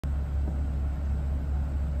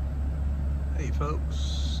Hey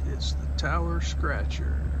folks, it's the Tower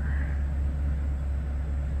Scratcher.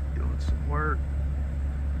 Doing some work.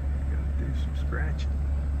 Gonna do some scratching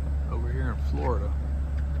over here in Florida.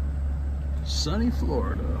 Sunny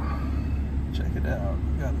Florida. Check it out.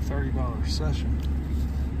 We got a $30 session.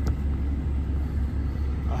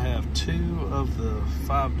 I have 2 of the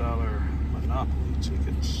 $5 Monopoly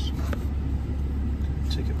tickets.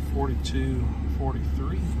 Ticket 42,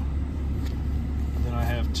 43. And then I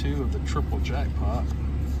have 2 of the triple jackpot,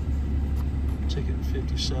 ticket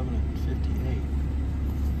 57 and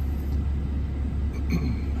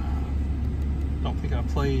 58. Don't think I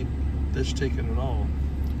played this ticket at all.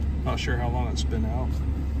 Not sure how long it's been out,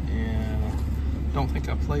 and don't think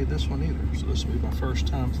I played this one either. So this will be my first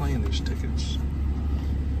time playing these tickets. So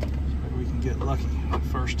maybe we can get lucky.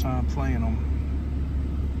 First time playing them.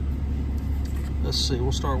 Let's see,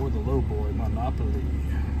 we'll start with the low boy, Monopoly.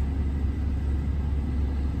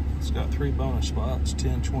 It's got 3 bonus spots,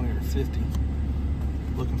 10, 20, or 50.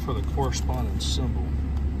 Looking for the corresponding symbol.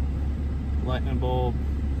 Lightning bulb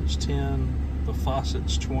is 10, the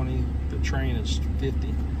faucet's 20, the train is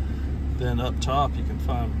 50. Then up top you can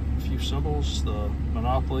find a few symbols. The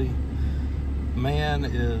Monopoly man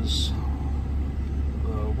is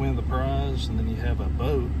win the prize, and then you have a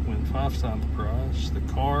boat, win 5 times the prize. The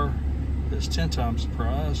car is 10 times the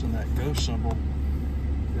prize, and that ghost symbol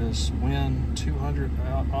is win 200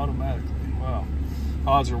 out automatically. Wow.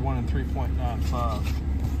 Odds are 1 in 3.95.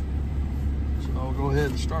 So I'll go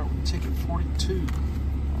ahead and start with ticket 42.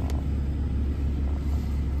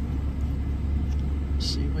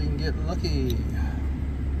 See if we can get lucky.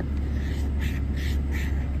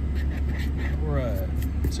 Alright.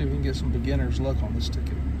 Let's see if we can get some beginner's luck on this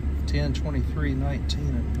ticket. 10, 23, 19,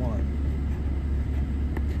 and 1.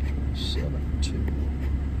 7, 2,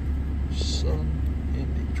 7.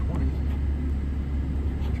 20,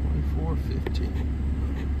 24, 15,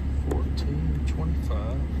 14,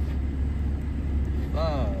 25,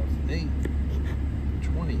 5, 8,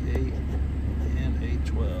 28, and a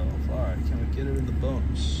 12. Alright, can we get it in the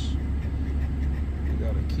bonus? We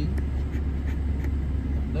got a key,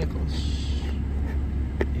 a necklace,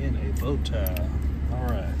 and a bow tie.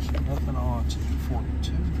 Alright, so nothing on ticket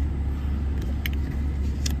 42.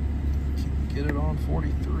 Can we get it on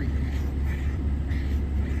 43?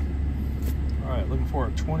 Alright, looking for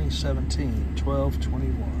a 2017,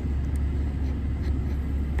 1221.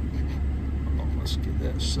 Oh, let's get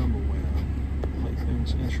that symbol win. Make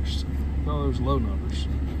things interesting. Oh, there's low numbers.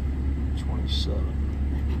 27,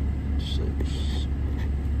 6,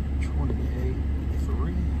 28,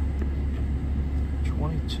 3,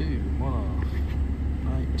 22, 1 off,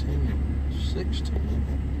 19, 16,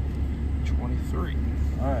 23.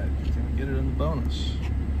 Alright, can we get it in the bonus?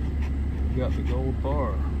 We got the gold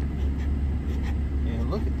bar.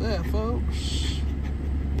 And look at that, folks.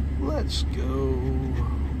 Let's go.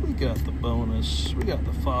 We got the bonus. We got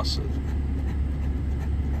the faucet.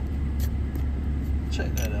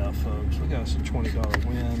 Check that out, folks. We got us a $20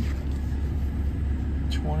 win.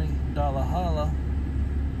 $20 holla.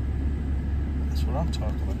 That's what I'm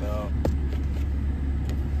talking about.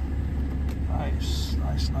 Nice,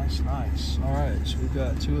 nice, nice, nice. All right, so we've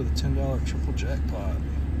got 2 of the $10 triple jackpot.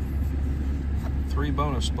 3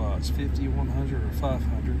 bonus spots, 50, 100, or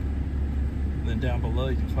 500. And then down below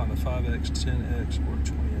you can find the 5x, 10x, or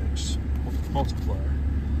 20x multiplier.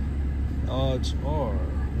 Odds are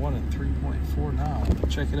 1 in 3.49.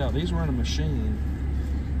 Check it out. These were in a machine,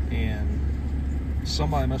 and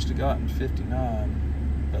somebody must have gotten 59,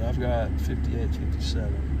 but I've got 58,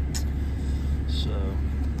 57. So,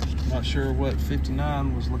 not sure what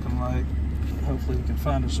 59 was looking like. Hopefully we can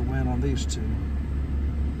find us a win on these 2.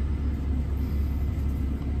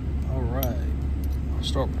 Alright, I'll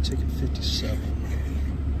start with ticket 57.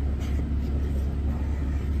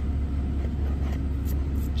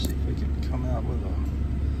 See if we can come out with a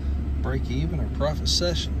break even or profit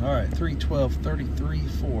session. Alright, 3, 12, 33,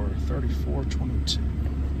 4, 34, 22.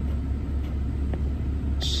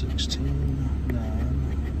 16,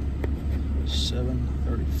 9, 7,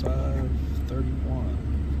 35, 31.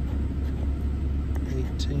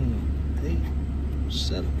 18, 8,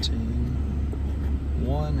 17.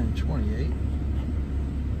 1 and 28,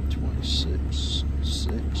 26,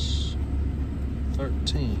 6,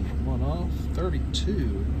 13, 1 off,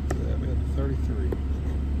 32, yeah, we had the 33,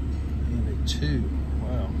 and a 2,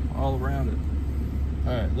 wow, all around it.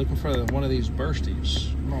 Alright, looking for one of these bursties.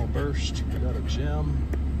 Come on, burst. We got a gem,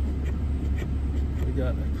 we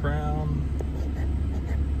got a crown,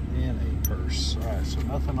 and a purse. Alright, so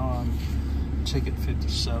nothing on ticket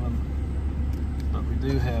 57. But we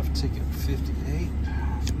do have ticket 58.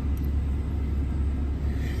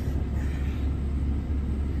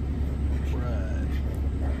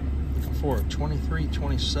 for 23,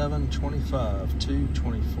 27, 25, 2,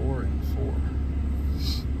 24, and 4.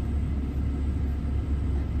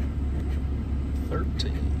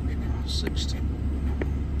 13,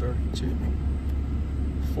 16, 32,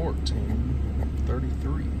 14,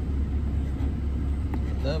 33,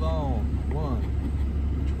 11,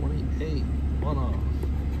 1, 28, 1 off,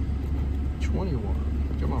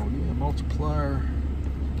 21, come on, give me a multiplier,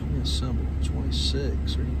 give me a symbol,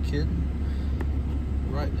 26, are you kidding?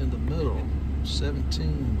 Right in the middle,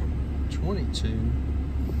 17, 22,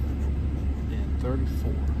 and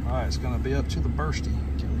 34. All right, it's gonna be up to the bursty.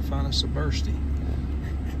 Can we find us a bursty?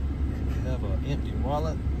 We have an empty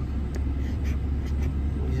wallet.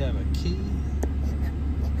 We have a key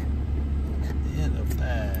and a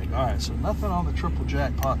bag. All right, so nothing on the triple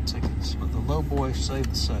jackpot tickets, but the low boy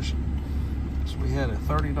saved the session. So we had a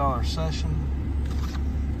 $30 session,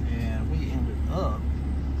 and we ended up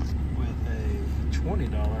with a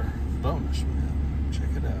 $20 bonus win. Check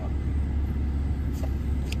it out.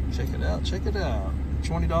 Check it out, check it out.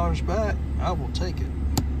 $20 back, I will take it.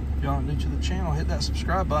 If y'all are new to the channel, hit that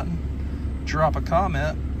subscribe button, drop a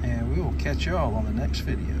comment, and we will catch y'all on the next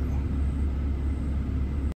video.